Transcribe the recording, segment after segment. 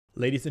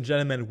Ladies and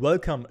gentlemen,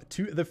 welcome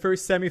to the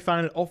first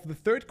semi-final of the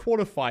third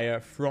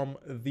qualifier from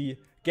the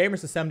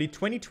Gamers Assembly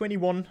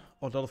 2021.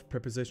 A lot of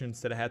prepositions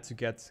that I had to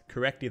get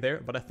correctly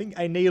there, but I think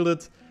I nailed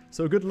it.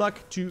 So good luck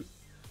to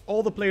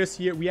all the players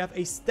here. We have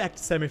a stacked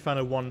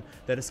semi-final one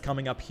that is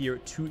coming up here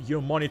to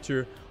your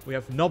monitor. We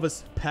have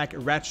Novis, Pack,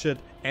 Ratchet,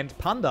 and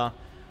Paandaa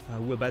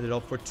who will battle it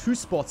out for 2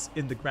 spots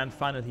in the grand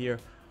final here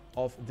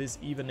of this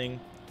evening.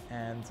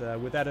 And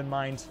with that in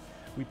mind,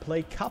 we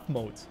play cup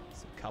mode.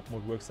 So cup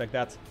mode works like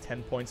that.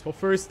 10 points for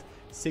first,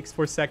 6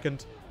 for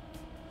second,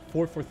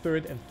 4 for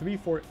third, and 3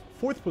 for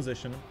fourth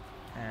position.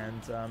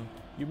 And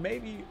you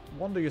maybe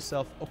wonder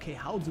yourself, okay,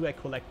 how do I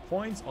collect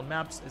points on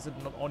maps? Is it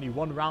not only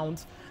 1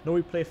 round? No,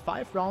 we play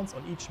 5 rounds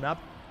on each map.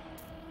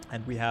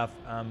 And we have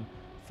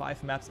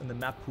 5 maps in the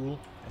map pool.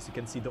 As you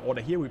can see, the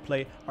order here, we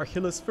play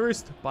Achilles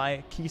first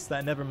by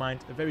Keystar,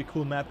 Nevermind. A very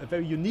cool map, a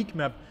very unique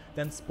map.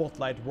 Then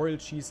Spotlight, Royal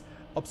Cheese,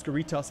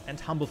 Obscuritas, and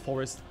Humble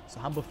Forest. So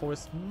Humble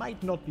Forest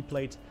might not be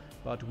played,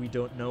 but we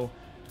don't know.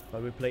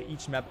 But we play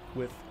each map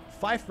with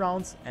 5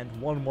 rounds and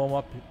 1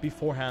 warm-up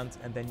beforehand,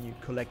 and then you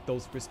collect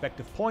those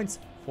respective points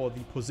for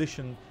the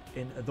position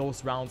in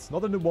those rounds.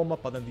 Not in the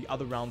warm-up, but in the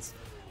other rounds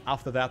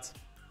after that.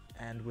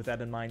 And with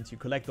that in mind, you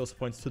collect those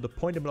points to the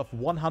point limit of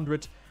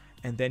 100,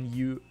 and then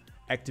you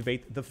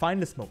activate the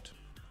finalist mode.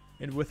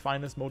 And with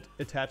finalist mode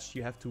attached,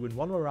 you have to win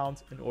 1 more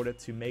round in order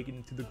to make it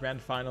into the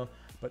grand final,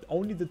 but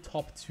only the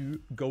top 2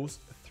 goes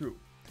through.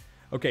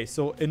 Okay,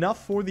 so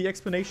enough for the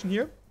explanation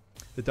here.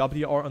 The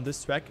WR on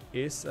this track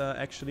is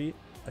actually,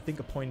 I think,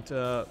 a point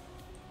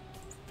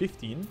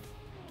 15.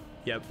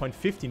 Yeah, point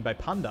 15 by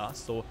Paandaa,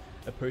 so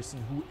a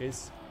person who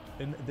is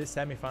in this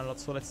semi-final.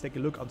 So let's take a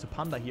look onto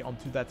Paandaa here,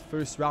 onto that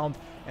first round,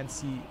 and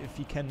see if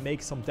he can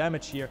make some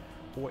damage here,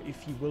 or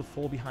if he will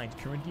fall behind.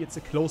 Currently, it's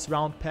a close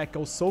round. Pack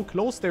goes so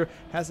close there,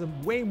 has a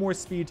way more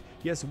speed.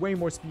 He has way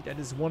more speed and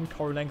is 1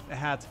 car length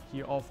ahead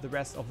here of the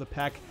rest of the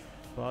pack.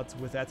 But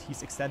with that,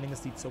 he's extending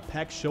his lead. So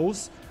Pack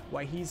shows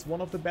why he's one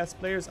of the best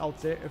players out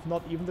there, if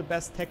not even the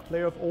best tech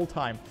player of all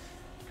time.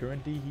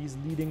 Currently, he's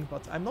leading,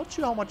 but I'm not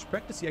sure how much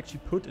practice he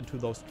actually put into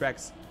those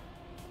tracks,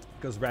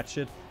 because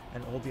Ratchet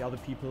and all the other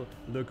people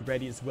look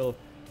ready as well.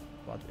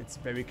 But it's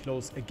very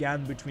close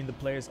again between the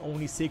players.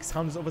 Only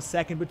 600ths of a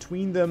second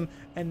between them.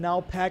 And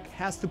now Pack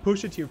has to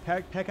push it here.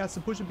 Pack has to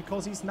push it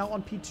because he's now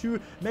on P2.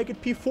 Make it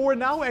P4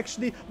 now,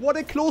 actually. What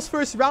a close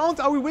first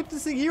round are we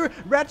witnessing here.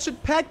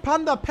 Ratchet, Pack,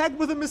 Paandaa, Pack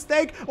with a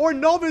mistake. Or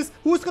Novis.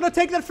 Who's going to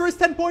take that first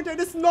 10-pointer? It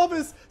is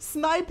Novis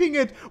sniping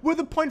it with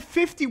a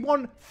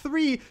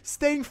 .51.3.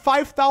 Staying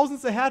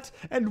 5,000ths ahead.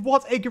 And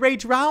what a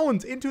great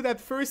round into that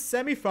first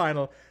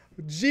semi-final.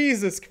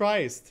 Jesus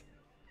Christ.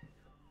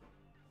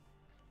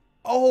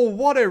 Oh,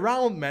 what a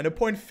round, man. A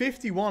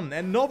 .51.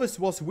 And Novis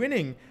was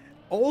winning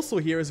also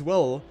here as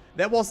well.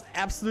 That was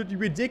absolutely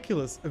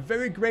ridiculous. A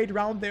very great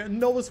round there.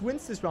 Novis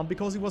wins this round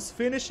because he was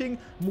finishing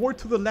more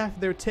to the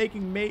left. They're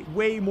taking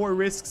way more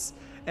risks.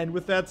 And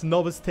with that,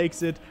 Novis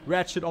takes it.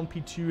 Ratchet on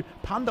P2.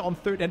 Paandaa on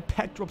 3rd. And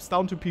Pack drops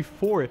down to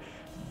P4.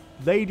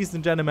 Ladies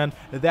and gentlemen,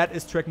 that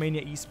is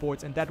Trackmania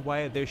Esports. And that's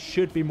why there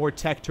should be more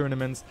tech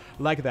tournaments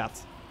like that.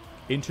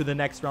 Into the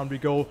next round we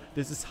go.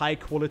 This is high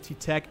quality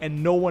tech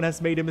and no one has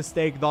made a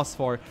mistake thus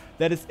far.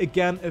 That is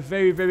again a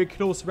very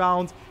close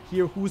round.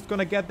 Here, who's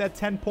gonna get that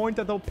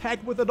 10-pointer though?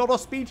 Pack with a lot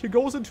of speed. He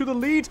goes into the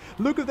lead.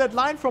 Look at that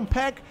line from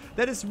Pack.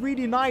 That is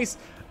really nice.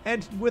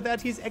 And with that,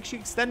 he's actually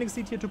extending his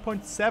lead here to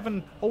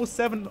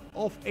 0.707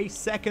 of a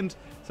second.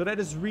 So that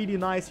is really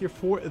nice here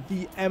for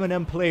the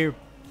M&M player.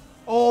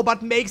 Oh,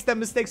 but makes that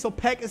mistake, so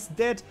Pack is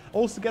dead.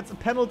 Also gets a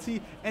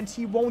penalty, and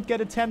he won't get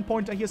a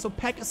 10-pointer here. So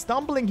Pack is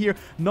stumbling here.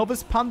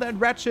 Novis, Paandaa,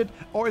 and Ratchet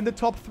are in the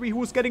top 3.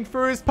 Who's getting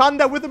first?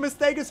 Paandaa with a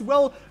mistake as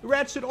well.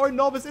 Ratchet or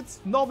Novis? It's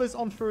Novis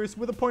on first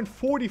with a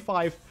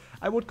 .45.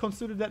 I would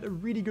consider that a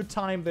really good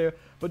time there.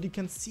 But you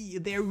can see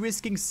they're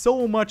risking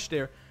so much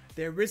there.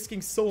 They're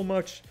risking so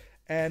much.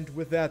 And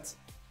with that,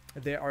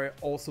 they are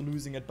also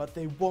losing it. But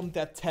they want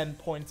that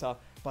 10-pointer.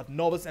 But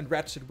Novis and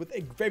Ratchet with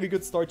a very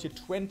good start here.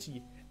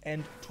 20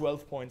 and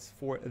 12 points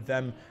for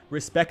them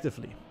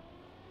respectively.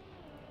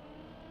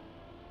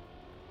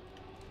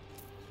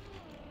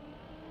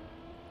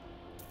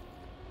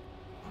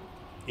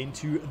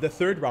 Into the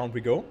 3rd round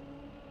we go.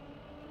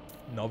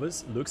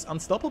 Novis looks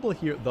unstoppable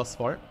here thus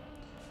far.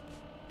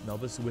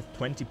 Novis with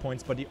 20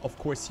 points, but of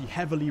course he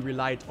heavily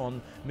relied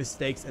on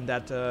mistakes in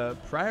that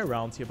prior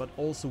round here, but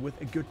also with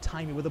a good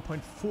timing with a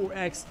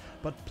 .4x.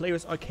 But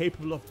players are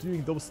capable of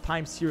doing those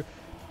times here.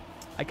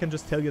 I can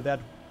just tell you that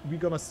we're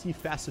gonna see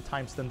faster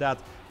times than that.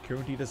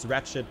 Currently, this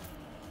Ratchet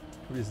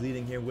who is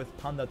leading here with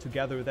Paandaa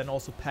together. Then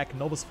also Pack.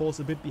 Novis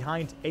falls a bit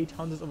behind,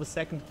 0.08 of a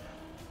second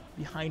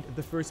behind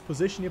the first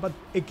position here. But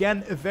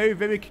again, a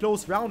very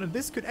close round. And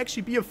this could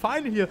actually be a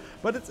final here.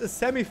 But it's a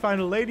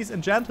semi-final, ladies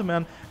and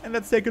gentlemen. And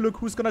let's take a look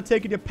who's gonna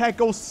take it here. Pack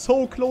goes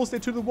so close there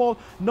to the wall.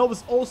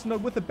 Novis also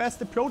not with the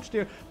best approach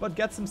there, but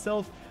gets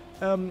himself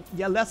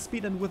less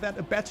speed, and with that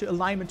a better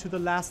alignment to the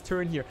last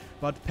turn here.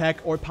 But Pack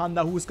or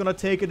Paandaa, who's gonna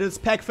take it? It's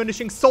Pack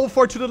finishing so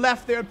far to the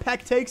left there, and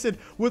Pack takes it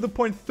with a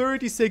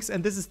 .36,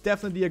 and this is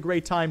definitely a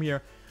great time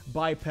here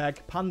by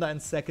Pack. Paandaa in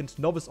second,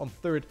 Novis on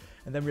third,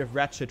 and then we have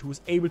Ratchet, who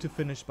was able to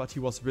finish, but he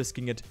was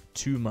risking it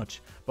too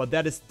much. But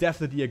that is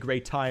definitely a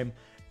great time,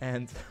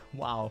 and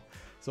wow.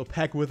 So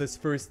Pack with his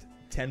first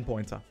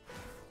 10-pointer.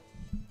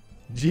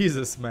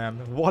 Jesus, man,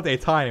 what a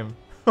time.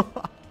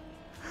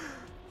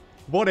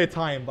 What a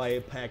time by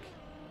Pack.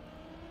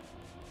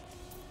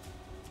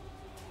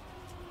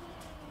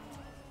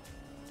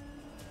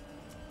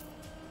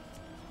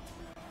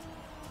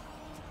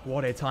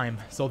 What a time.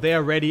 So they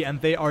are ready and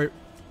they are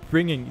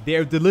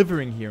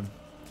delivering here.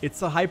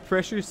 It's a high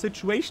pressure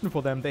situation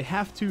for them. They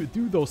have to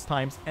do those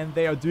times and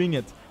they are doing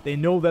it. They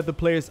know that the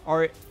players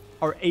are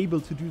able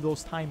to do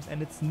those times,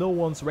 and it's no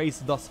one's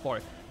race thus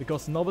far,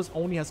 because Novis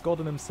only has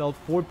gotten himself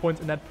 4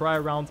 points in that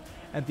prior round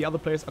and the other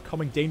players are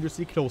coming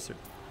dangerously closer.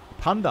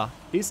 Paandaa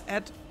is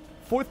at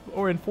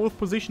fourth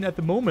position at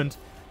the moment,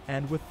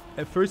 and with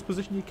a first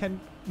position he can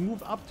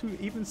move up to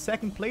even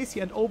second place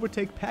here and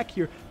overtake Pack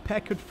here.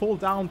 Pack could fall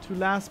down to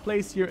last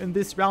place here in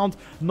this round.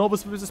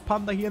 Novis versus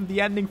Paandaa here in the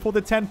ending for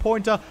the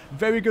 10-pointer.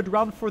 Very good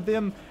round for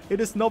them.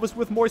 It is Novis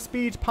with more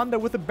speed, Paandaa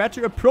with a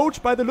better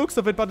approach by the looks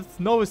of it, but it's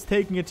Novis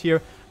taking it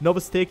here.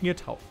 Novis taking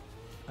it. How?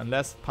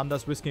 Unless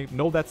Paandaa's risking it.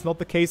 No, that's not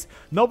the case.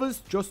 Novis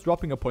just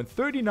dropping a point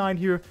 39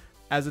 here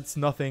as it's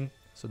nothing.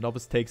 So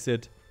Novis takes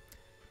it.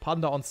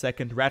 Paandaa on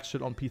second,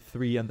 Ratchet on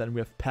P3, and then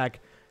we have Pack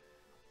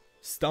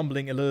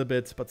stumbling a little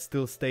bit, but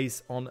still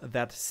stays on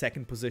that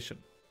second position.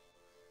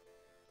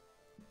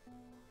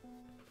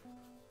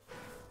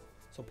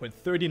 So point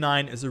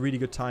 39 is a really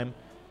good time.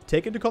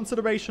 Take into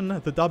consideration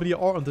the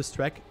WR on this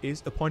track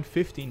is a point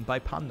 15 by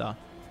Paandaa.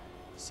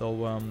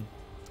 So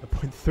a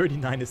point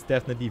 39 is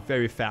definitely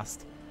very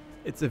fast.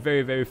 It's a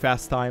very, very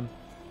fast time.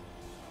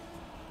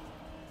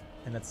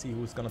 And let's see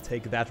who's gonna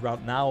take that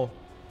round now.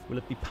 Will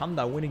it be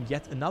Paandaa winning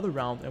yet another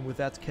round, and with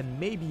that can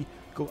maybe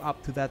go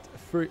up to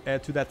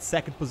that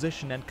second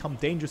position and come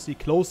dangerously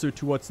closer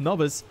towards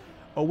Novis?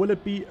 Or will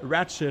it be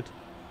Ratchet,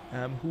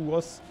 who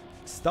was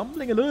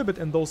stumbling a little bit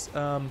in those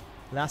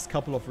last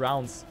couple of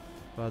rounds,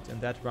 but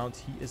in that round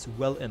he is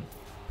well in.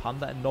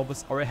 Paandaa and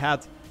Novis are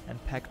ahead,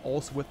 and Pack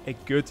also with a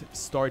good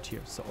start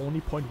here. So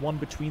only 0.1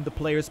 between the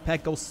players.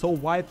 Pack goes so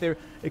wide there,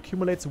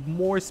 accumulates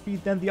more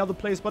speed than the other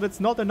players, but it's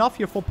not enough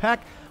here for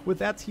Pack. With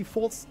that, he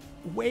falls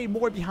way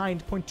more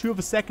behind, 0.2 of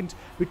a second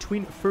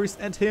between first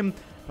and him.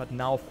 But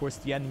now, of course,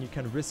 the ending, you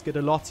can risk it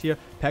a lot here.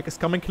 Pack is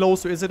coming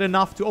closer. Is it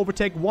enough to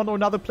overtake one or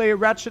another player?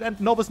 Ratchet and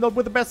Novis not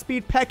with the best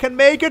speed. Pack can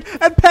make it,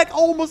 and Pack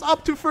almost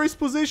up to first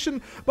position,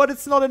 but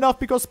it's not enough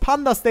because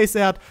Paandaa stays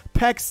ahead.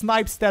 Pack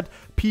snipes that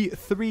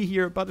P3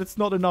 here, but it's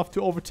not enough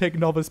to overtake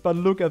Novis. But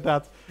look at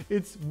that.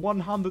 It's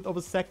 100 of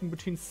a second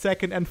between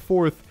second and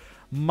fourth.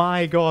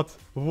 My God,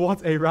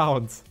 what a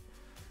round.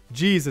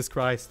 Jesus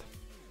Christ.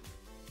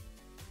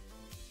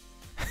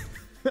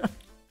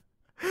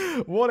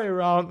 What a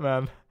round,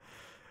 man.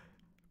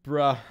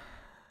 Bruh.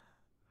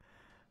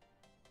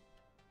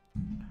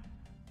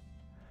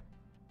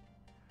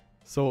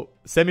 So,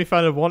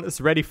 Semifinal 1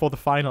 is ready for the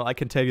final, I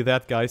can tell you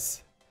that,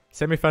 guys.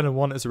 Semifinal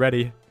 1 is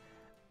ready.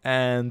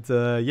 And,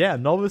 yeah,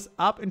 Novis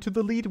up into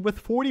the lead with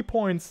 40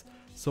 points.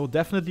 So,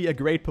 definitely a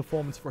great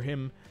performance for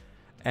him.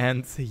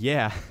 And,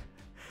 yeah.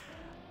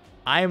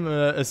 I'm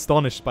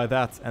astonished by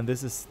that. And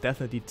this is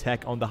definitely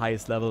tech on the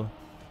highest level.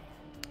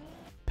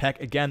 Pack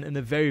again in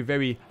a very,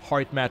 very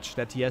hard match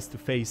that he has to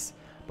face.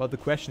 But the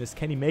question is,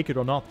 can he make it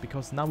or not?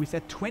 Because now he's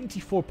at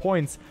 24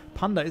 points.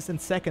 Paandaa is in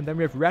second. Then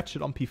we have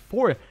Ratchet on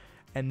P4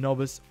 and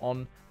Novis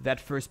on that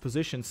first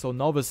position. So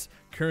Novis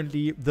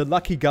currently the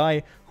lucky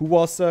guy who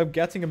was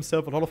getting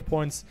himself a lot of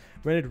points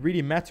when it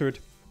really mattered.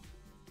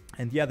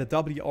 And yeah, the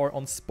WR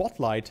on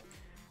Spotlight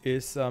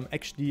is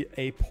actually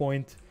a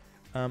point,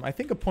 I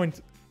think a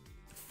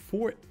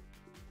 0.4x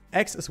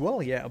as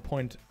well. Yeah,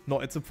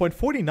 it's a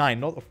 0.49,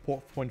 not a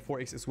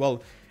 0.4x as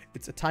well.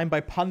 It's a time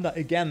by Paandaa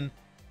again.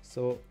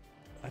 So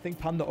I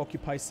think Paandaa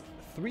occupies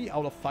 3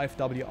 out of 5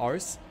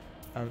 WRs,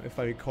 if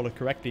I recall it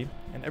correctly.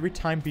 And every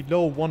time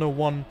below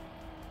 101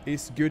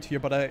 is good here,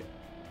 but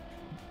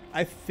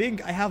I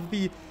think I have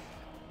the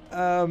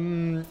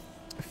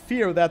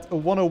fear that a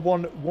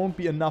 101 won't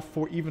be enough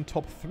for even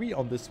top 3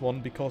 on this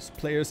one, because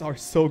players are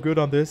so good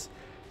on this.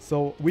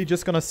 So we're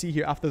just gonna see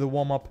here after the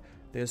warm-up.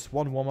 There's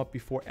one warm-up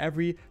before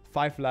every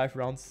 5 live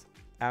rounds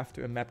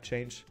after a map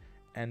change.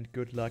 And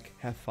good luck,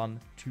 have fun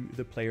to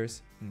the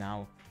players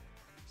now.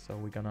 So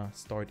we're gonna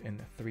start in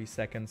 3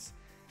 seconds.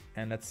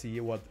 And let's see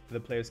what the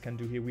players can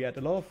do here. We had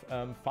a lot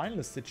of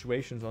finalist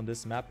situations on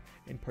this map,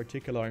 in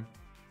particular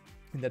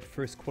in that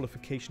first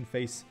qualification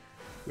phase,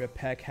 where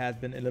Pack had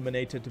been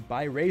eliminated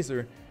by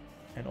Razor,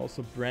 and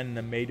also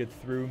Bren made it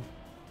through.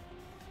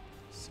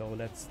 So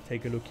let's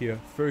take a look here.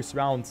 First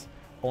round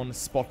on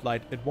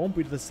Spotlight. It won't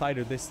be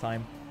decided this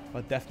time,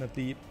 but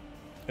definitely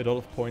a lot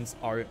of points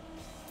are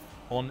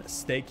on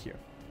stake here.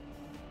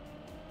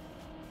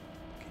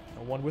 Okay,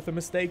 no one with a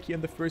mistake here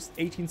in the first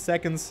 18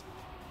 seconds.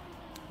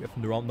 We have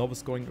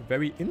Novis going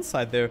very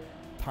inside there.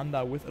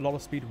 Paandaa with a lot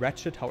of speed.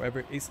 Ratchet,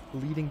 however, is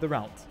leading the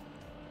round.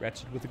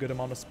 Ratchet with a good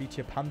amount of speed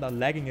here. Paandaa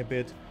lagging a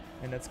bit.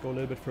 And let's go a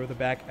little bit further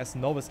back as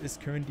Novis is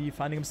currently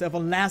finding himself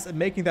on last and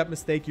making that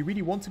mistake. You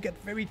really want to get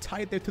very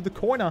tight there to the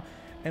corner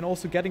and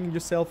also getting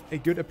yourself a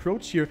good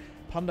approach here.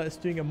 Paandaa is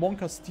doing a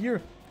Monka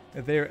steer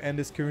there and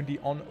is currently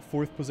on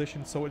 4th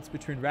position. So it's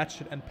between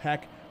Ratchet and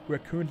Pack, who are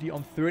currently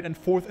on 3rd and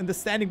 4th in the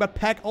standing. But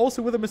Pack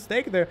also with a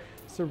mistake there.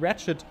 So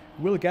Ratchet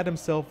will get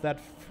himself that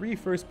free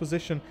 1st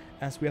position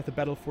as we have the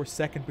battle for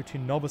 2nd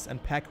between Novis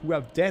and Pack, who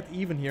are dead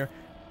even here.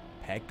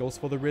 Pack goes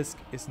for the risk.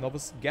 Is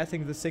Novis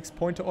getting the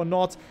 6-pointer or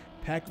not?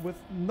 Pack with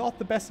not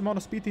the best amount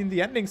of speed in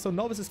the ending, so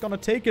Novis is gonna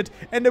take it.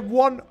 And a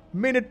 1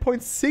 minute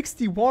point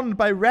 61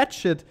 by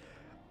Ratchet.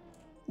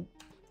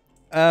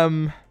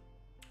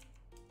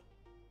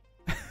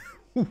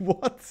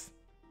 What?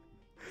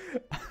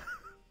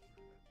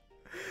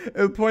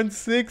 A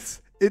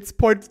 0.6. It's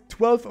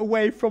 0.12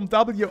 away from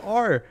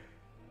WR.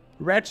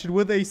 Ratchet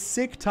with a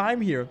sick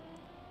time here.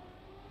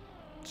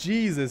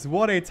 Jesus,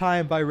 what a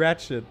time by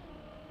Ratchet.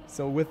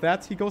 So with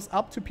that, he goes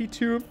up to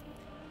P2.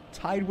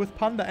 Tied with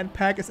Paandaa, and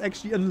Pack is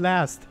actually in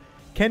last.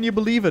 Can you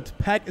believe it?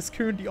 Pack is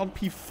currently on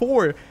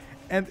P4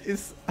 and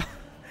is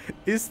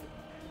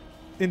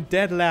in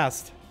dead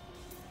last.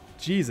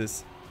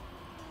 Jesus.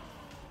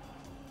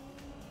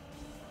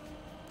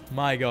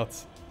 My God.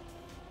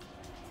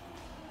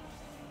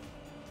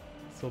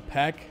 So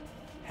Pack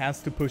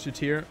has to push it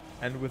here,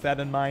 and with that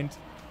in mind,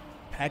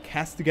 Pack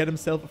has to get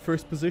himself a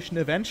 1st position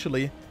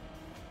eventually.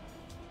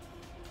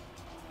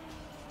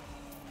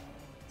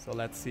 So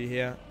let's see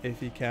here if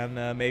he can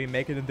maybe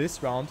make it in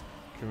this round.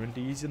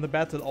 Currently he's in the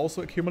battle.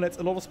 Also accumulates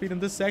a lot of speed in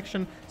this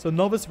section. So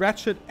Novis,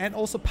 Ratchet and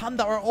also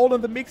Paandaa are all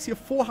in the mix here.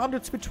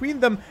 400s between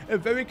them. A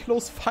very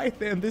close fight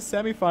there in this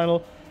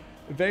semi-final.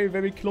 Very,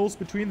 very close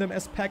between them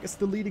as Pack is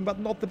still leading, but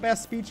not the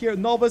best speed here.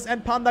 Novis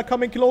and Paandaa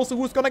coming closer.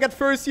 Who's gonna get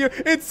first here?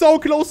 It's so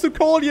close to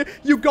call here.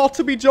 You got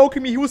to be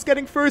joking me. Who's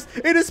getting first?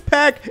 It is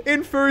Pack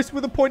in first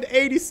with a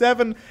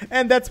 0.87.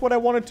 And that's what I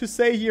wanted to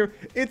say here.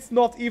 It's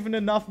not even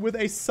enough with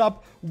a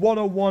sub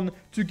 101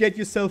 to get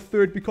yourself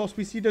 3rd, because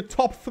we see the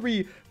top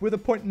 3 with a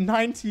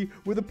 0.90,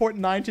 with a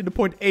 0.90 and a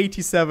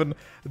 0.87.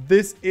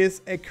 This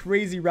is a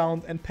crazy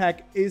round, and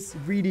Pack is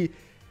really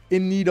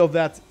in need of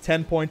that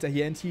 10-pointer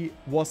here, and he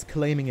was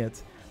claiming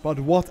it. But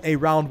what a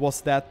round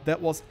was that.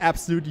 That was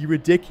absolutely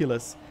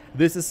ridiculous.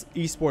 This is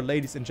eSport,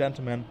 ladies and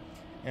gentlemen,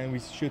 and we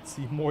should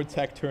see more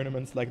tag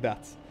tournaments like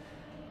that.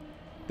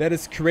 That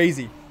is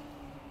crazy.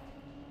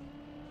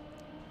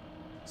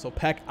 So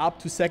Pack up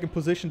to 2nd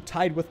position,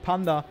 tied with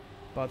Paandaa,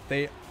 but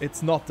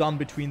it's not done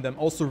between them.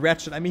 Also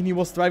Ratchet, I mean, he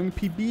was driving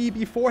PB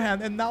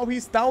beforehand, and now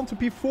he's down to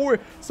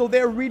P4. So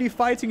they're really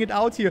fighting it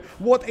out here.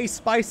 What a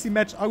spicy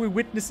match are we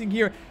witnessing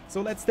here.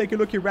 So let's take a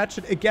look here.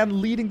 Ratchet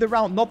again leading the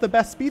round. Not the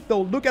best speed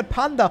though. Look at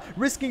Paandaa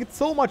risking it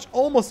so much.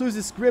 Almost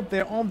loses grip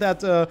there on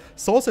that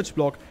sausage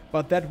block,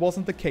 but that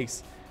wasn't the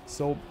case.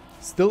 So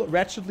still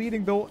Ratchet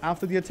leading though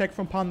after the attack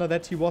from Paandaa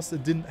that he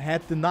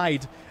had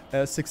denied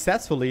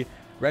successfully.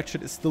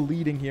 Ratchet is still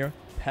leading here.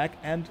 Pack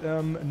and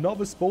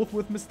Novis both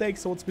with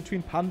mistakes, so it's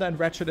between Paandaa and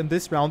Ratchet in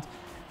this round.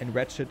 And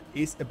Ratchet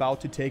is about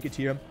to take it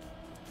here.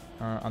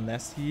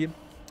 Unless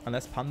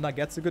Paandaa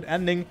gets a good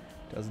ending.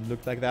 Doesn't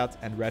look like that.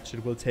 And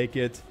Ratchet will take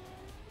it.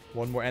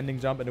 One more ending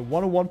jump and a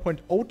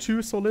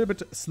 101.02. So a little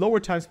bit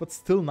slower times, but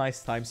still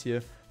nice times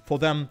here for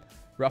them.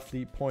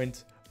 Roughly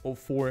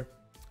 0.04,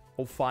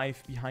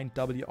 05 behind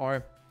WR.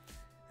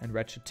 And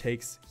Ratchet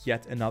takes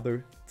yet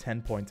another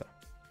 10-pointer.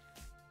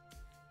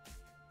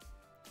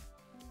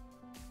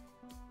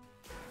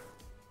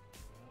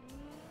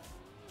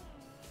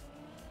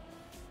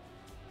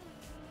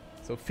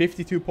 So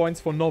 52 points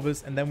for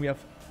Novis, and then we have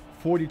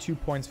 42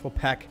 points for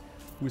Pack,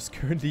 who is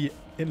currently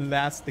in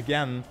last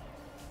again.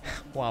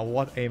 Wow,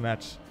 what a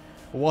match.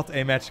 What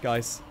a match,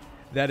 guys.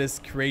 That is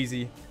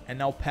crazy. And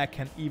now Pack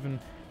can even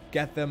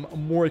get them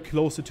more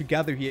closer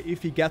together here.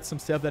 If he gets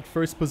himself that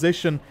 1st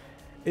position,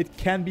 it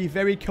can be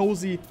very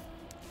cozy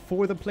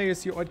for the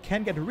players here, or it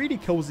can get really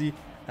cozy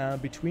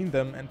between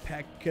them, and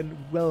Pack can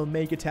well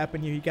make it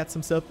happen here. He gets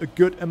himself a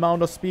good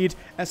amount of speed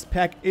as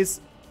Pack is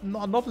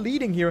not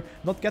leading here,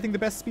 not getting the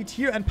best speed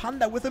here, and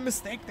Paandaa with a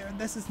mistake there, and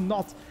this is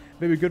not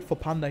very good for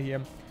Paandaa here.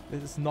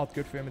 This is not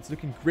good for him. It's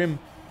looking grim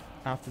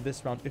after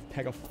this round if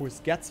Pack of course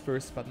gets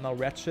first, but now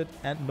Ratchet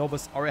and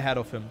Novis are ahead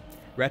of him.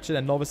 Ratchet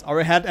and Novis are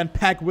ahead, and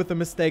Pack with a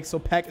mistake, so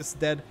Pack is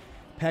dead.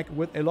 Pack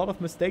with a lot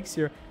of mistakes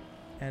here,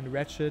 and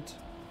Ratchet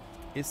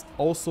is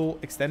also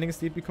extending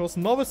his lead because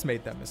Novis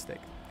made that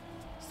mistake.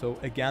 So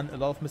again, a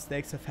lot of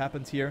mistakes have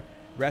happened here.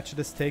 Ratchet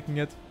is taking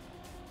it.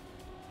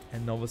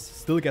 And Novis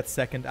still gets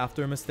 2nd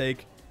after a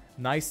mistake.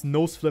 Nice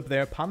nose flip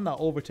there. Paandaa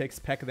overtakes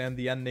Pack there in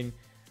the ending.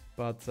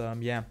 But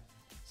yeah,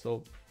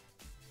 so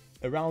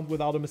a round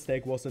without a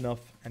mistake was enough.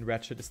 And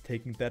Ratchet is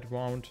taking that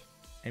round.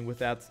 And with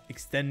that,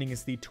 extending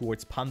his lead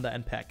towards Paandaa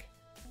and Pack.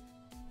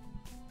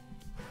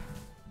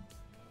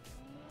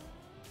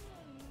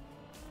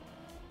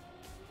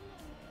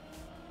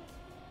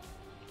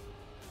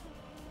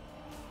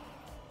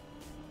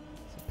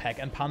 So Pack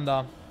and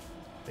Paandaa,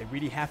 they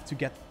really have to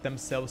get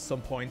themselves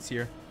some points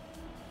here.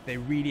 They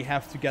really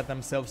have to get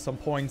themselves some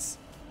points.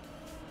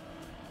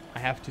 I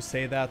have to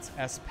say that,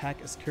 as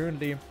Pack is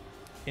currently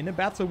in a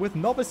battle with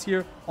Novis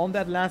here on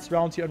that last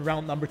round here on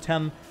round number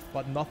 10,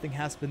 but nothing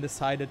has been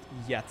decided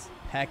yet.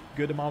 Pack,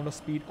 good amount of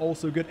speed,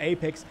 also good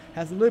apex,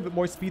 has a little bit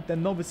more speed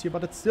than Novis here,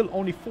 but it's still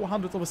only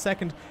 400ths of a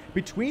second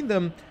between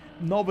them.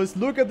 Novis,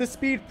 look at the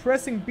speed,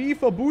 pressing B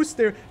for boost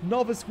there.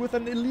 Novis with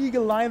an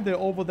illegal line there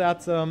over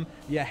that,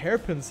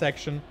 hairpin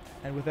section.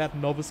 And with that,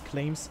 Novis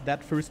claims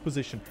that first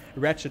position.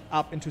 Ratchet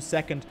up into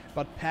second,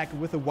 but Pack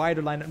with a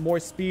wider line and more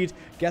speed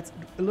gets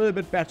a little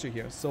bit better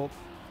here. So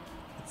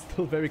it's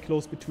still very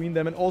close between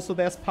them. And also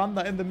there's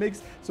Paandaa in the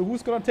mix. So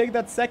who's going to take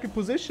that second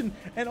position?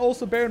 And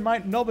also bear in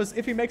mind, Novis,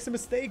 if he makes a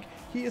mistake,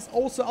 he is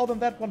also out on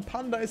that one.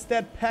 Paandaa is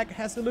dead. Pack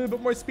has a little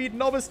bit more speed.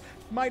 Novis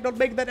might not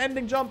make that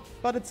ending jump,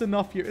 but it's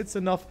enough here. It's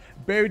enough,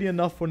 barely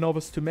enough for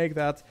Novis to make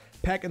that.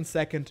 Pack in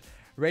second.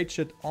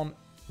 Ratchet on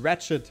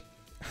Ratchet.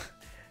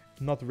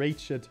 Not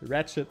Ratchet.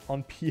 Ratchet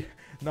on P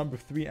number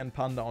 3 and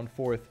Paandaa on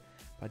 4th.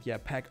 But yeah,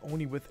 Pack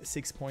only with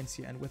 6 points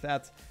here. And with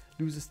that,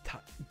 loses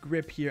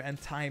grip here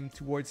and time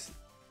towards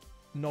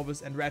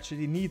Novis and Ratchet.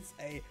 He needs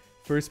a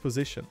first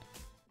position.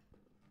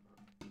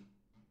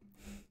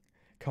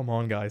 Come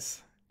on,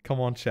 guys. Come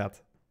on,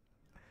 chat.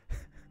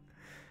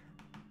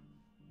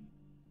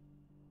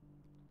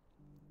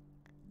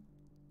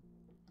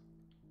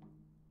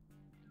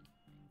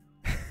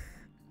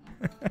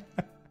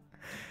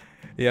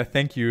 Yeah,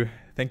 thank you.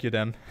 Thank you,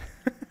 Dan.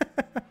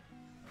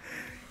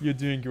 You're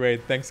doing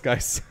great. Thanks,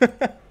 guys.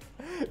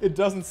 It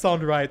doesn't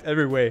sound right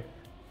every way.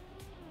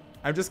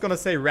 I'm just gonna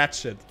say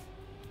Ratchet.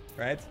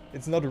 Right?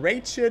 It's not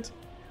Ratchet.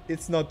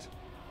 It's not...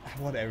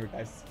 Whatever,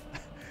 guys.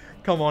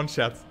 Come on,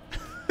 chat.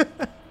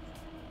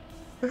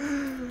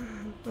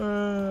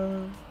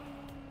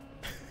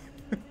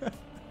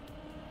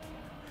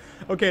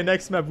 Okay,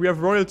 next map. We have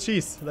Royal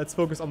Cheese. Let's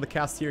focus on the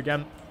cast here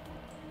again.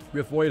 We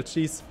have Royal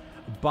Cheese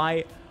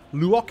by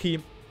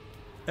Luoki.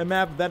 A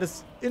map that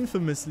is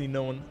infamously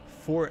known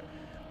for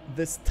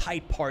this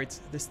tight part,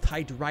 this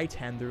tight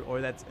right-hander, or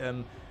that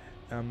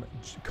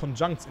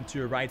conjuncts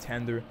into a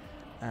right-hander.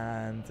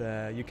 And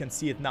you can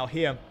see it now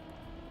here,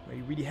 where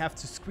you really have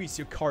to squeeze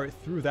your car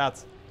through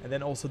that. And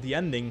then also the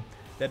ending.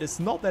 That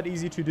is not that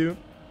easy to do.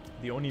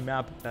 The only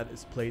map that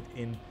is played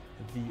in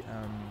the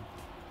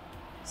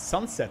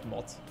Sunset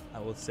mod, I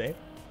would say.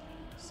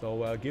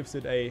 So gives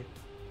it a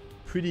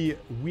pretty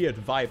weird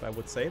vibe, I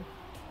would say.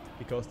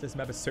 Because this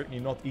map is certainly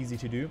not easy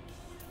to do.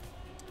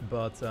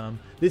 But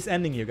this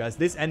ending here, guys,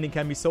 this ending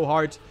can be so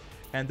hard.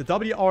 And the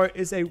WR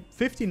is a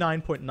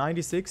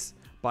 59.96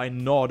 by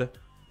Nod.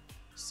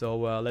 So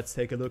let's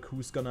take a look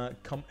who's gonna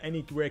come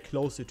anywhere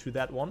closer to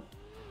that one.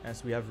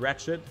 As we have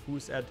Ratchet,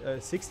 who's at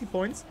 60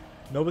 points.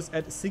 Novis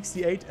at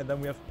 68. And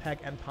then we have Pack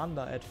and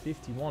Paandaa at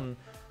 51.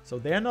 So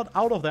they're not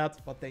out of that,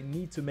 but they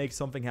need to make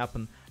something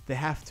happen. They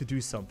have to do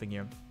something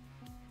here.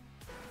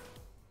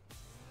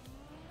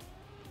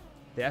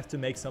 They have to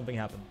make something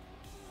happen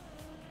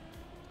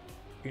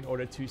in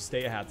order to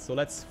stay ahead. So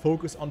let's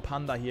focus on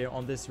Paandaa here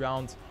on this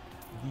round.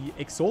 The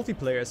Exalty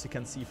player, as you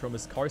can see from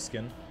his car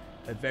skin,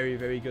 a very,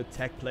 very good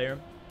tech player.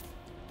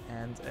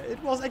 And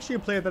it was actually a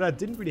player that I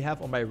didn't really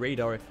have on my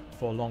radar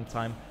for a long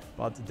time,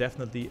 but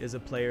definitely is a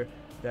player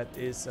that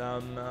is,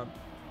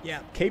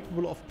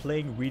 capable of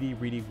playing really,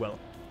 really well.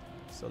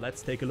 So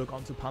let's take a look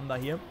onto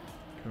Paandaa here.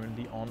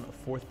 Currently on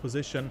 4th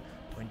position,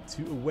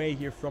 0.2 away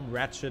here from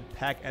Ratchet,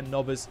 Pack, and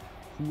Novis,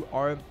 who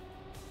are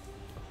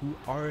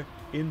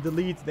in the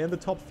lead. They're in the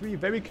top 3.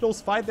 Very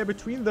close fight there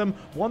between them.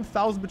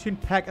 1,000 between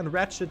Pack and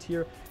Ratchet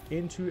here.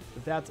 Into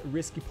that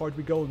risky part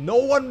we go. No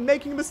one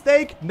making a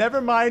mistake.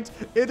 Never mind.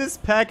 It is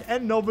Pack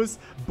and Novis.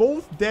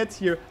 Both dead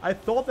here. I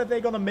thought that they're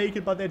gonna make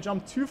it, but they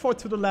jumped too far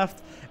to the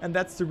left. And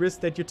that's the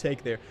risk that you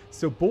take there.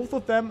 So both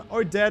of them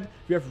are dead.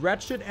 We have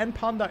Ratchet and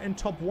Paandaa in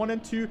top 1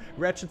 and 2.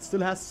 Ratchet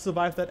still has to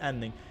survive that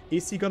ending.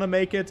 Is he gonna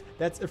make it?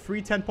 That's a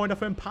free 10-pointer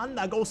for him.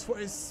 Paandaa goes for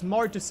a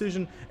smart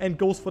decision and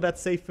goes for that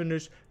safe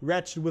finish.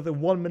 Ratchet with a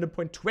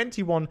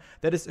 1:21.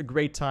 That is a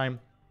great time.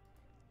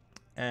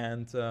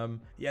 And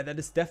yeah, that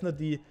is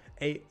definitely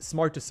a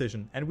smart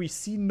decision. And we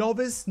see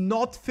Novis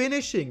not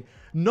finishing.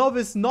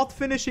 Novis not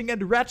finishing,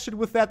 and Ratchet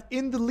with that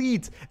in the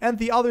lead. And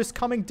the others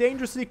coming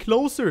dangerously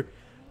closer.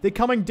 They're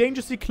coming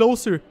dangerously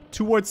closer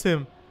towards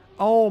him.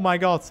 Oh my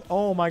god.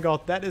 Oh my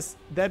god. That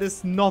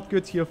is not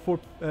good here for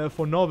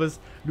Novis.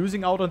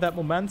 Losing out on that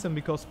momentum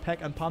because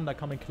Pack and Paandaa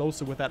coming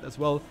closer with that as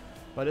well.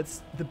 But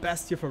it's the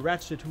best here for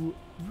Ratchet, who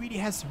really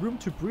has room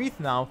to breathe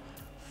now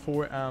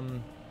for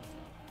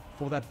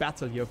that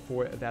battle here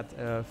for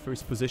that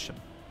first position.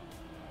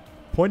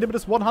 Point limit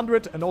is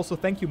 100, and also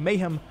thank you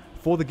Mayhem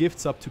for the gift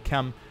sub to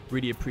Cam.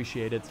 Really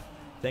appreciate it.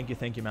 Thank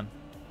you, man.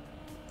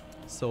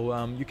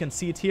 So you can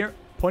see it here.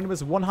 Point limit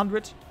is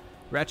 100.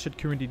 Ratchet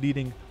currently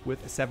leading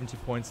with 70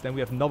 points. Then we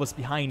have Novis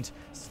behind,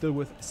 still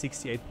with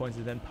 68 points.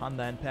 And then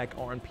Paandaa and Pack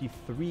are on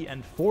P3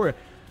 and 4.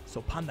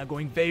 So Paandaa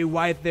going very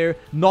wide there,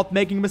 not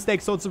making a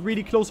mistake. So it's a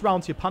really close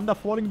round here. Paandaa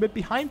falling a bit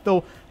behind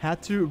though,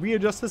 had to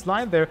readjust his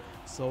line there.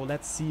 So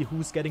let's see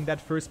who's getting that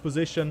first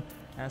position,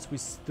 as we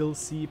still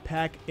see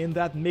Pack in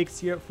that mix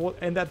here,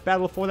 in that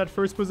battle for that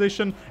first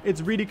position. It's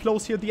really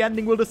close here. The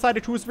ending will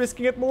decide who's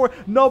risking it more.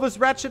 Novis,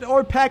 Ratchet,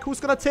 or Pack. Who's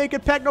gonna take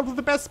it? Pack not with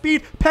the best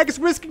speed. Pack is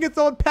risking it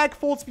though, and Pack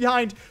falls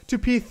behind to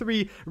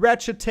P3.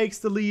 Ratchet takes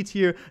the lead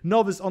here.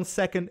 Novis on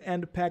second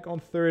and Pack on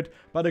third.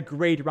 But a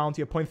great round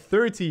here.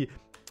 0.30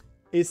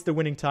 is the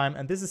winning time,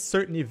 and this is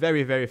certainly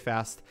very, very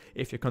fast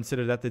if you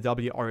consider that the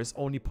WR is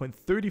only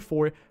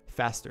 0.34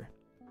 faster.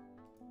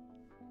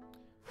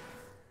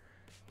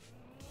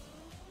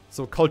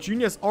 So Carl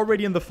Jr. is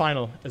already in the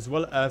final, as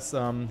well as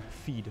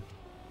Feed.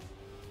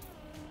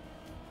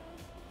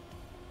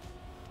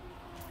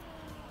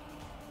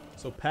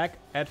 So Pack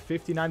at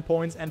 59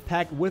 points, and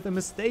Pack with a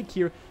mistake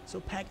here. So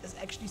Pack is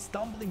actually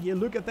stumbling here.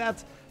 Look at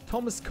that.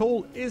 Thomas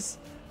Cole is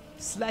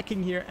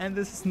slacking here, and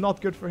this is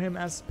not good for him,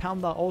 as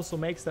Paandaa also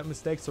makes that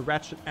mistake. So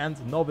Ratchet and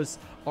Novis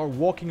are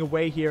walking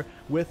away here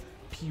with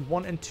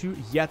P1 and 2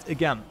 yet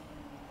again.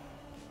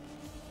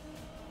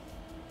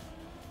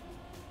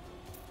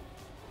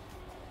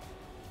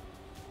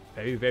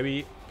 Very,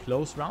 very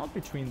close round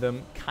between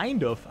them,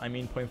 kind of. I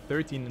mean,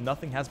 0.13,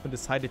 nothing has been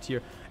decided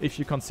here if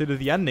you consider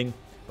the ending.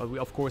 But we,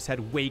 of course,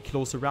 had way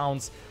closer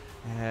rounds.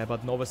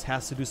 But Novis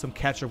has to do some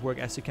catch-up work.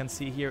 As you can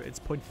see here, it's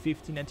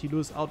 0.15 and he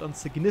loses out on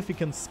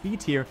significant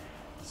speed here.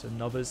 So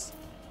Novis,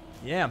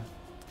 yeah,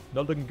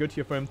 not looking good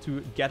here for him to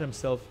get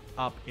himself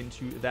up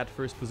into that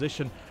first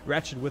position.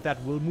 Ratchet with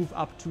that will move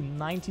up to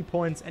 90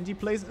 points, and he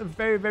plays a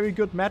very, very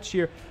good match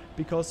here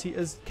because he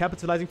is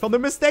capitalizing from the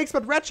mistakes.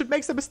 But Ratchet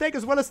makes a mistake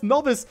as well as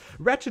Novis.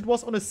 Ratchet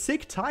was on a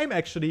sick time,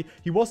 actually.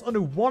 He was on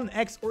a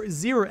 1x or a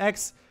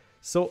 0x.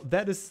 So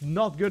that is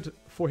not good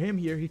for him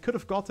here. He could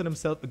have gotten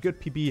himself a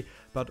good PB,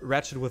 but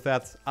Ratchet with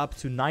that up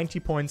to 90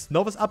 points.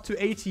 Novis up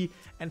to 80,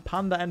 and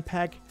Paandaa and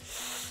Pack,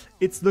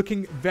 it's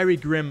looking very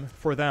grim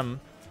for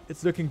them.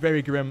 It's looking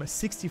very grim.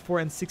 64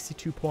 and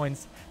 62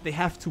 points. They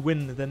have to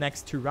win the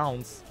next 2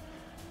 rounds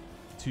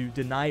to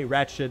deny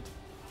Ratchet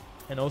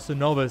and also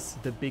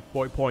Novis the big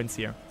boy points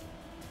here.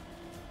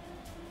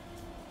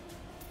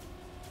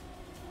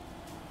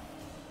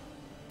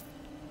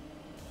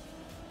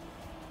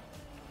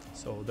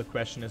 So the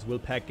question is, will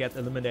Pack get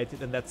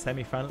eliminated in that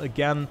semifinal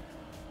again?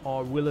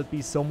 Or will it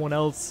be someone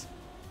else?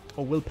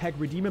 Or will Pack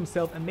redeem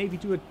himself and maybe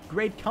do a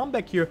great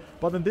comeback here?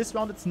 But in this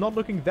round, it's not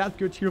looking that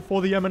good here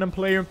for the Eminem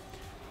player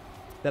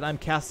that I'm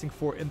casting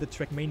for in the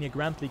Trackmania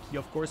Grand League. He,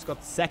 of course,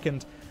 got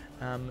second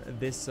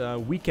this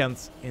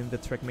weekend in the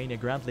Trackmania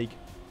Grand League.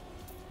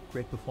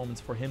 Great performance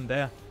for him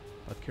there.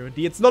 But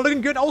currently, it's not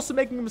looking good. Also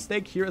making a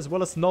mistake here, as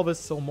well as Novis.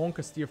 So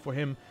Monka steer for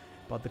him.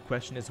 But the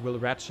question is, will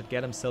Ratchet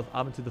get himself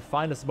up into the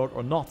finals mode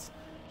or not?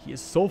 He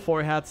is so far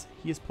ahead.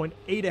 He is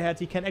 0.8 ahead.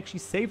 He can actually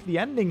save the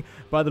ending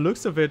by the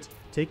looks of it,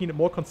 taking it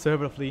more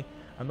conservatively.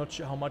 I'm not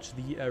sure how much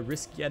the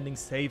risky ending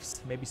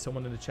saves. Maybe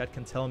someone in the chat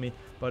can tell me.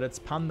 But it's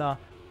Paandaa.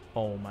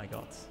 Oh my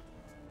god.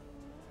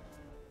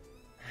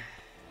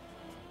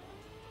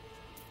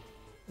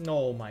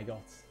 Oh my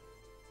god.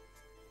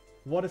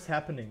 What is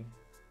happening?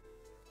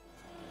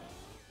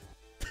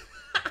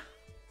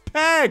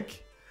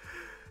 Pack!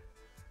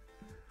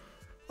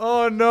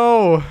 Oh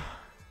no!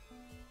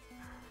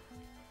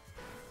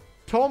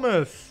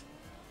 Thomas!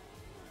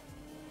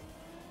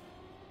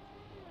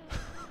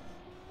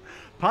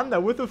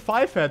 Paandaa with a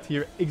 5-head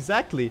here.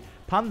 Exactly.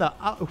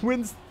 Paandaa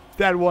wins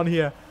that one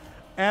here.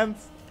 And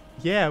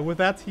yeah, with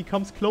that he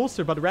comes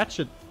closer. But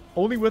Ratchet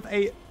only with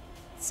a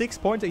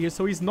 6-pointer here.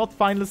 So he's not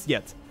finalist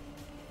yet.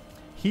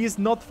 He is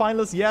not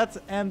finalist yet.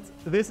 And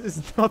this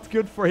is not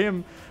good for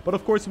him. But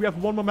of course we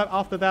have one more map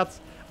after that.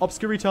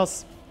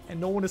 Obscuritas. And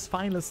no one is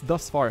finalist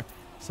thus far.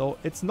 So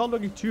it's not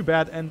looking too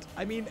bad. And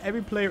I mean,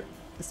 every player,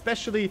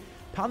 especially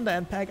Paandaa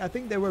and Pack, I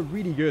think they were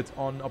really good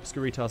on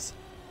Obscuritas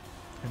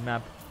and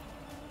map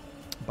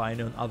by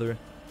none other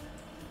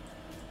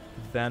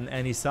than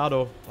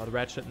Anisado. But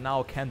Ratchet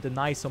now can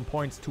deny some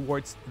points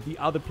towards the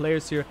other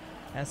players here,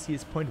 as he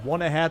is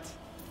 0.1 ahead.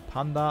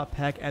 Paandaa,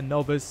 Pack and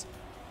Novis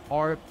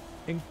are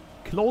in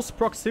close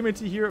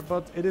proximity here,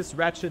 but it is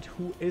Ratchet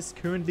who is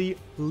currently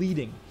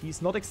leading.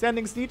 He's not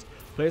extending his lead.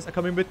 Players are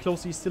coming a bit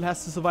closer. He still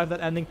has to survive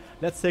that ending.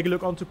 Let's take a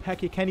look onto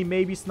Pack here. Can he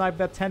maybe snipe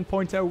that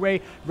 10-pointer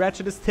away?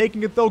 Ratchet is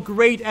taking it though.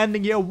 Great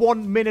ending here.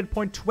 1 minute,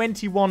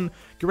 0.21.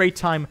 Great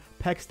time.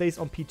 Pack stays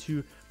on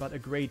P2, but a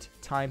great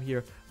time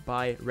here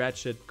by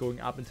Ratchet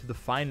going up into the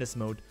finalist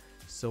mode.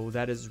 So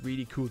that is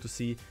really cool to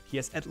see. He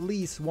has at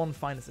least one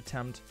finalist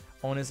attempt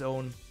on his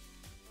own.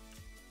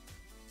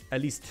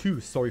 At least 2,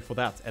 sorry for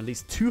that. At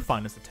least 2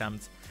 finalist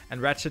attempts.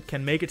 And Ratchet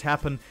can make it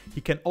happen. He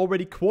can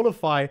already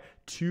qualify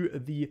to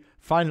the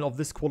final of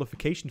this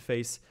qualification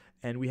phase.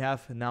 And we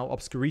have now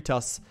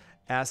Obscuritas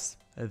as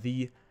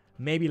the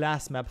maybe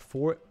last map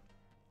for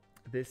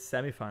this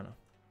semifinal.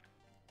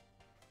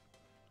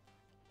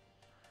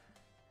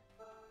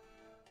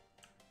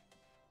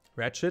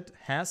 Ratchet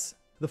has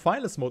the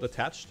finalist mode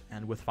attached.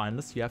 And with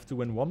finalists, you have to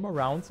win one more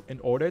round in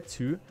order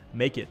to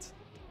make it.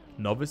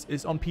 Novis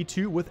is on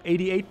P2 with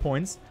 88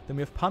 points. Then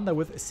we have Paandaa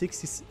with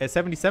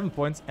 77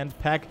 points. And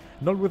Pack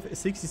not with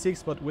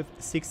 66 but with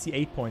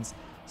 68 points.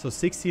 So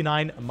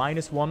 69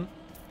 minus 1.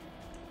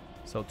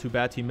 So too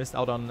bad he missed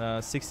out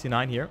on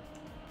 69 here.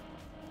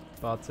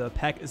 But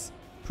Pack is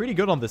pretty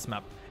good on this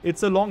map.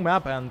 It's a long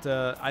map and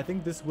I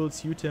think this will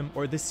suit him,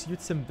 or this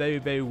suits him very,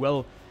 very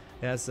well,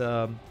 as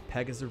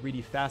Pack is a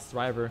really fast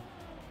driver.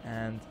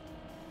 And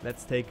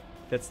let's take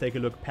a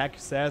look. Pack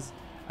says,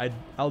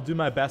 I'll do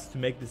my best to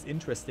make this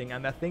interesting,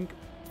 and I think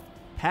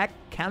Pack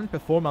can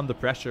perform under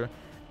pressure.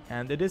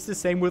 And it is the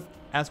same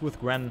as with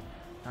Gren.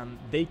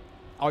 They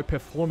are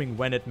performing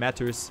when it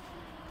matters.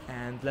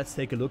 And let's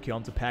take a look here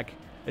onto Pack.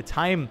 A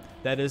time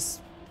that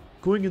is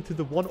going into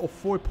the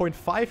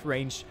 104.5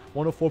 range,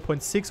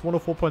 104.6,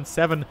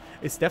 104.7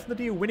 is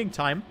definitely a winning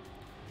time.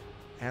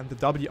 And the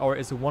WR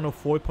is a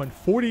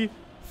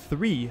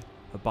 104.43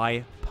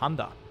 by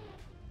Paandaa.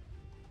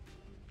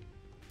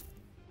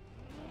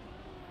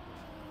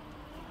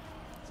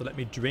 So let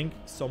me drink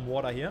some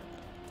water here.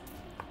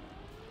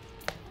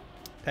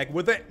 Pack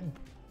with it.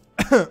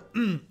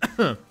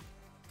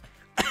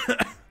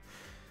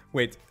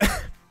 Wait.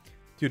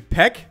 Dude,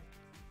 Pack?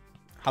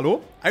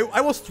 Hello?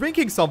 I was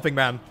drinking something,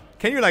 man.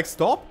 Can you, like,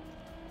 stop?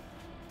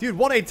 Dude,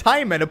 what a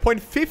time, man. A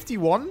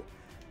 .51?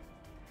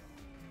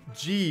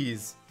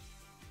 Jeez.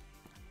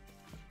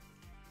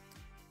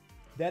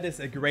 That is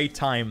a great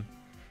time.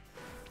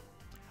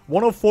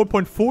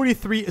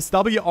 104.43 is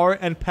WR,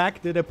 and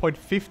Pack did a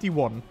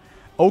 .51.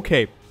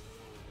 Okay.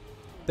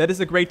 That is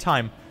a great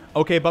time.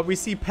 Okay, but we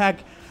see Pack,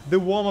 the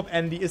warm-up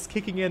Andy is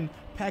kicking in.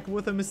 Pack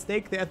with a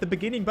mistake there at the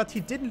beginning, but he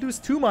didn't lose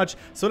too much.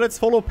 So let's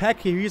follow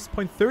Pack here. He's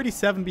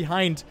 .37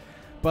 behind.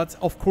 But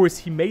of course,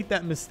 he made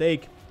that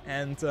mistake.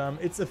 And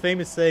it's a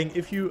famous saying,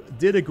 if you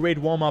did a great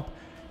warm-up,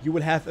 you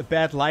will have a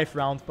bad life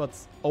round. But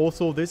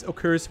also this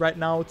occurs right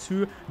now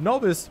to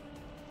Novis,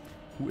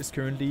 who is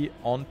currently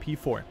on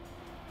P4.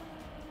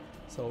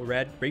 So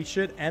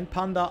Ratchet and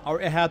Paandaa are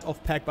ahead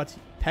of Pack, but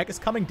Pack is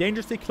coming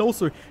dangerously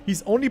closer.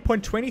 He's only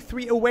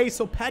 .23 away,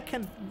 so Pack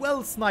can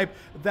well snipe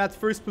that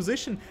first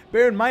position.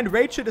 Bear in mind,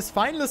 Ratchet is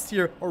finalist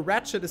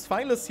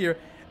here,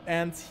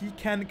 and he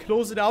can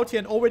close it out here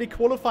and already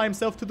qualify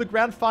himself to the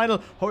grand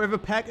final. However,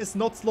 Pack is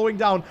not slowing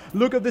down.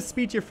 Look at the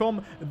speed here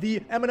from the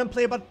Eminem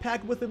player, but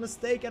Pack with a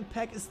mistake, and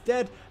Pack is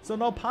dead. So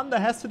now Paandaa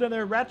has to then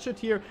a Ratchet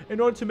here in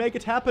order to make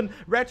it happen.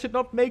 Ratchet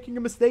not making a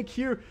mistake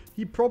here.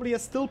 He probably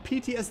has still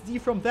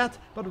PTSD from that,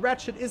 but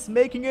Ratchet is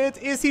making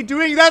it. Is he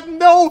doing that?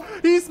 No!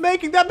 He's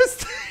making that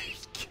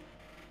mistake!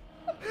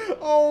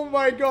 Oh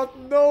my god,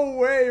 no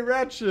way,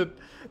 Ratchet.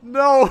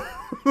 No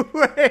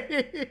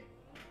way!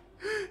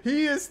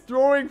 He is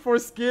throwing for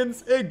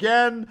skins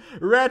again.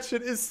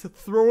 Ratchet is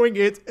throwing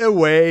it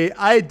away.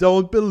 I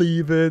don't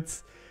believe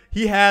it.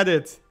 He had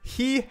it.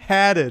 He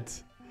had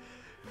it.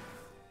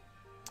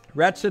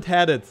 Ratchet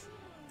had it.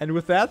 And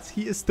with that,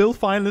 he is still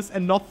finalist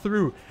and not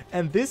through.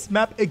 And this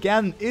map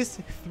again is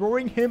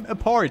throwing him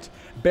apart.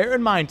 Bear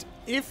in mind,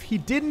 if he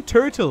didn't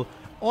turtle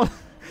on...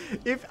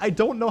 if I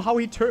don't know how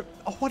he turtled...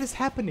 Oh, what is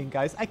happening,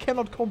 guys? I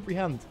cannot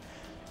comprehend.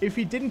 If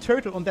he didn't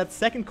turtle on that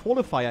second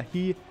qualifier,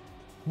 he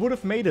would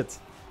have made it.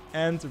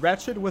 And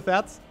Ratchet with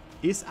that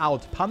is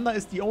out. Paandaa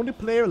is the only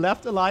player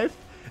left alive.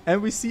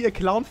 And we see a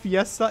Clown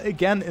Fiesta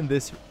again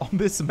on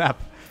this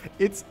map.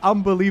 It's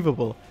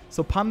unbelievable.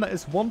 So Paandaa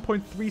is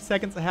 1.3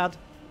 seconds ahead.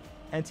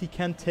 And he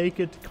can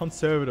take it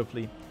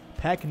conservatively.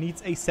 Pack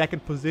needs a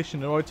second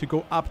position in order to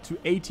go up to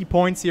 80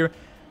 points here.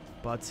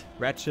 But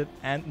Ratchet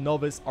and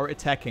Novis are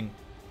attacking.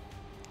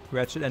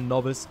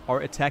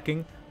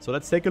 So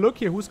let's take a look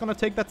here. Who's going to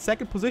take that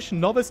second position?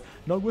 Novis,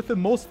 not with the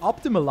most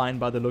optimal line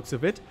by the looks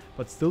of it,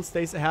 but still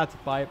stays ahead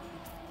by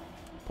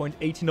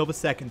 0.18 of a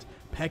second.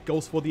 Pack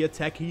goes for the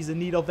attack. He's in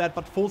need of that,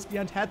 but falls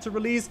behind, had to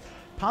release.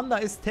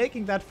 Paandaa is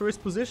taking that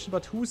first position,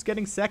 but who's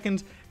getting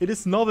second? It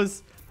is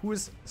Novis, who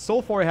is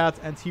so far ahead,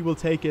 and he will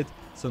take it.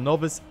 So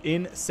Novis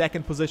in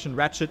second position.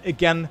 Ratchet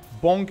again,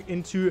 bonk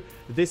into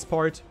this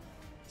part.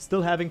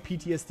 Still having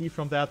PTSD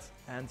from that,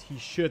 and he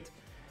should...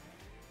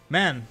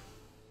 Man...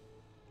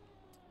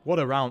 What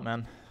a round,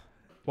 man.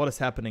 What is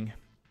happening?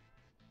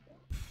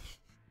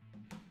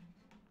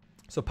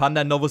 So Paandaa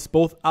and Novis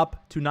both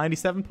up to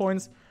 97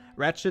 points.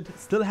 Ratchet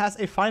still has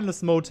a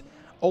finalist mode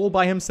all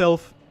by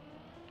himself.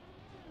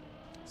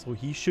 So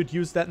he should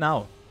use that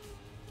now.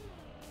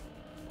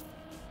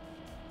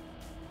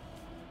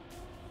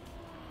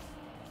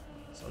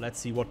 So let's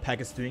see what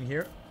Pack is doing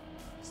here.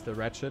 Still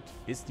Ratchet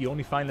is the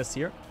only finalist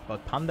here.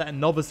 But Paandaa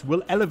and Novis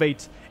will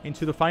elevate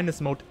into the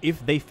finalist mode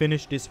if they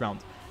finish this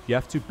round. You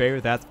have to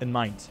bear that in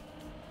mind.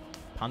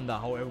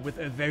 Paandaa, however, with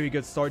a very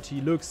good start. He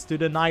looks to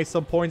deny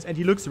some points, and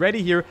he looks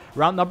ready here.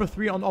 Round number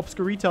 3 on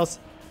Obscuritas.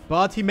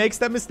 But he makes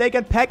that mistake,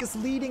 and Pack is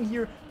leading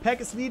here.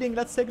 Pack is leading.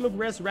 Let's take a look.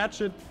 Where's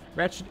Ratchet?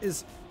 Ratchet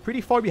is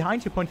pretty far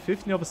behind here,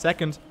 0.15 of a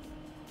second.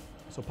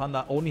 So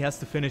Paandaa only has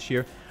to finish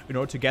here in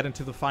order to get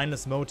into the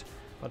finalist mode.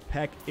 But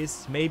Pack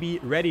is maybe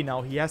ready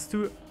now. He has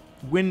to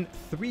win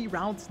 3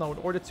 rounds now in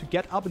order to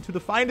get up into the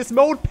finalist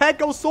mode. Pack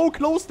goes so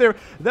close there.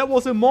 That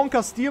was a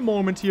Monka steer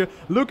moment here.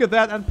 Look at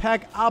that, and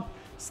Pack up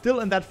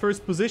still in that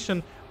first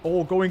position.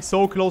 Oh, going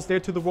so close there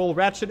to the wall.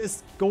 Ratchet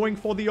is going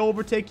for the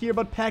overtake here,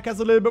 but Pack has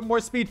a little bit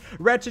more speed.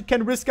 Ratchet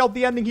can risk out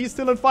the ending. He's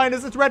still in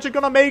finals. Is Ratchet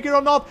gonna make it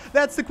or not?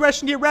 That's the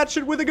question here.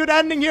 Ratchet with a good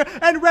ending here,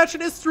 and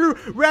Ratchet is through.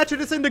 Ratchet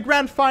is in the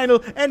grand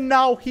final, and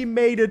now he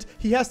made it.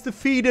 He has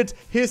defeated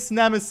his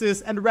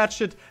nemesis, and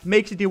Ratchet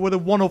makes it here with a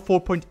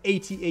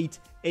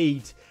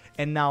 104.888.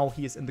 And now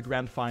he is in the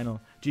grand final.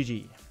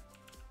 GG.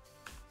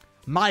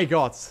 My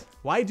god.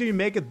 Why do you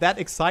make it that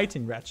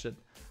exciting, Ratchet?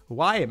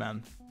 Why,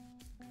 man?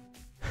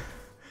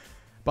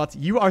 But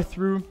you are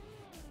through.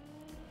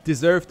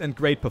 Deserved and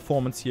great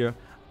performance here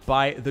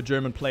by the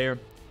German player.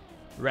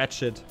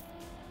 Ratchet.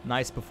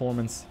 Nice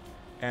performance.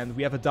 And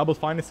we have a double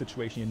final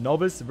situation here.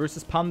 Novis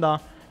versus Paandaa.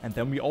 And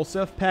then we also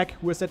have Pack,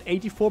 who is at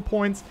 84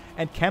 points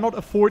and cannot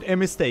afford a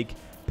mistake.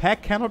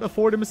 Pack cannot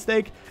afford a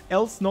mistake,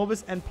 else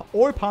Novis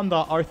or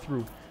Paandaa are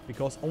through.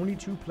 Because only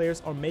 2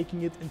 players are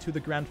making it into the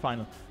grand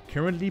final.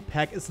 Currently,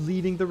 Pack is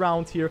leading the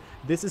round here.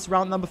 This is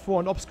round number 4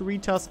 on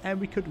Obscuritas, and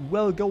we could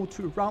well go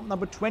to round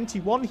number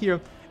 21 here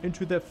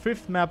into the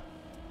 5th map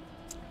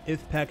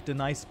if Pack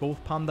denies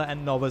both Paandaa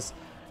and Novis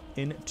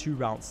in 2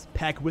 rounds.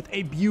 Pack with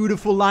a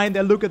beautiful line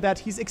there. Look at that.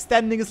 He's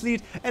extending his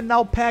lead, and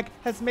now Pack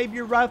has maybe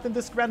arrived in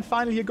this grand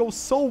final. He goes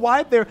so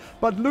wide there,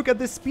 but look at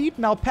the speed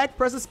now. Pack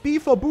presses B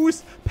for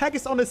boost. Pack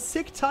is on a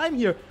sick time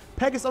here.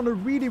 Pack is on a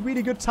really,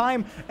 really good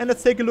time. And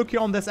let's take a look here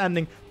on this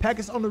ending. Pack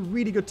is on a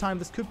really good time.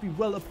 This could be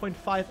well a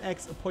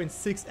 0.5x, a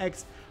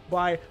 0.6x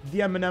by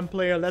the M&M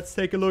player. Let's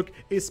take a look.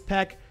 Is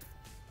Pack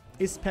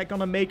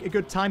gonna make a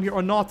good time here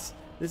or not?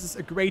 This is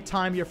a great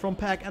time here from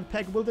Pack, and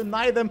Pack will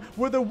deny them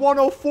with a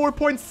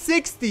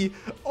 104.60.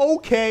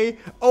 Okay,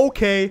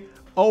 okay,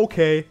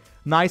 okay.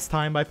 Nice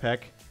time by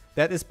Pack.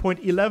 That is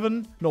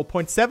 0.11, no,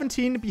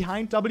 0.17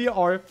 behind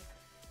WR.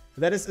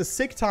 That is a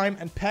sick time,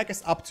 and Pack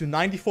is up to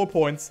 94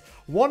 points.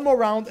 One more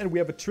round, and we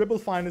have a triple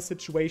final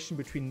situation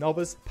between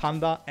Novis,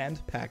 Paandaa,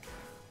 and Pack.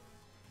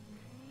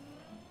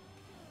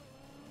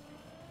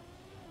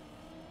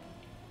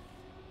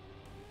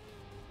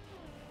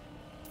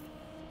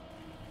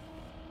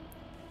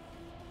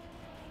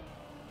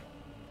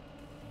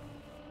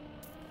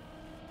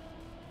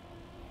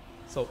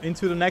 So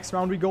into the next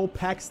round we go.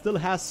 Pack still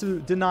has to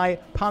deny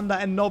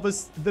Paandaa and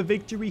Novis the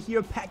victory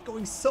here. Pack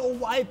going so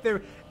wide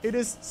there. It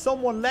is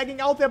someone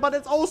lagging out there, but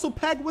it's also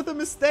Pack with a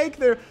mistake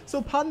there.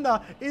 So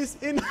Paandaa is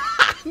in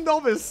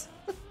Novis.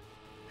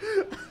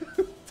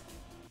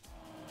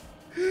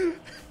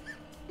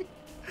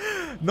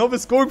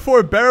 Novis going for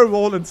a barrel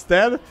roll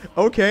instead.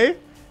 Okay.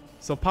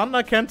 So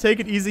Paandaa can take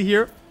it easy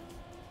here.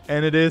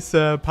 And it is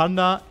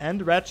Paandaa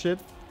and Ratchet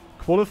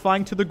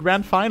qualifying to the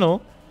grand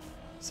final.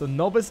 So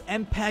Novis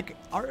and Pack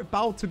are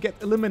about to get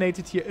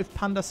eliminated here if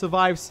Paandaa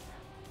survives.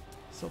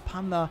 So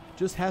Paandaa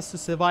just has to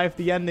survive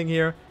the ending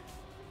here.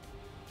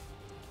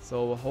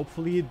 So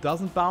hopefully it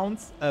doesn't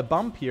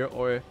bump here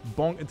or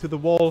bonk into the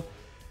wall.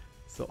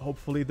 So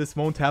hopefully this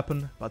won't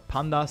happen. But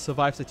Paandaa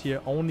survives it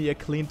here. Only a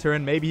clean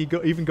turn. Maybe he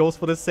even goes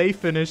for the safe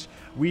finish.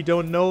 We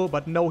don't know.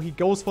 But no, he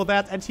goes for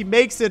that. And he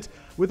makes it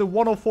with a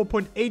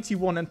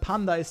 104.81. And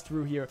Paandaa is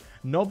through here.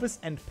 Novis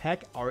and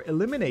Pack are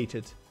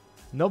eliminated.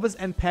 Novis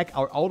and Pack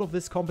are out of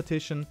this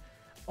competition.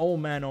 Oh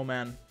man, oh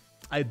man.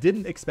 I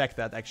didn't expect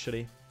that,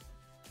 actually.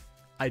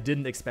 I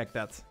didn't expect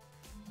that.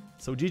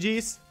 So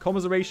GG's,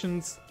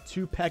 commiserations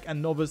to Pack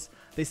and Novis.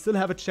 They still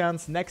have a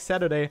chance next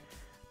Saturday.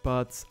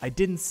 But I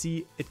didn't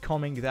see it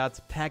coming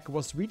that Pack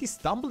was really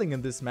stumbling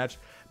in this match.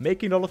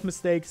 Making a lot of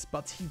mistakes,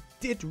 but he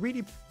did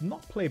really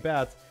not play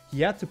bad.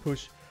 He had to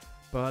push.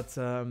 But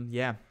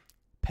yeah,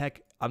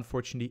 Pack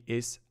unfortunately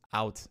is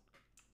out.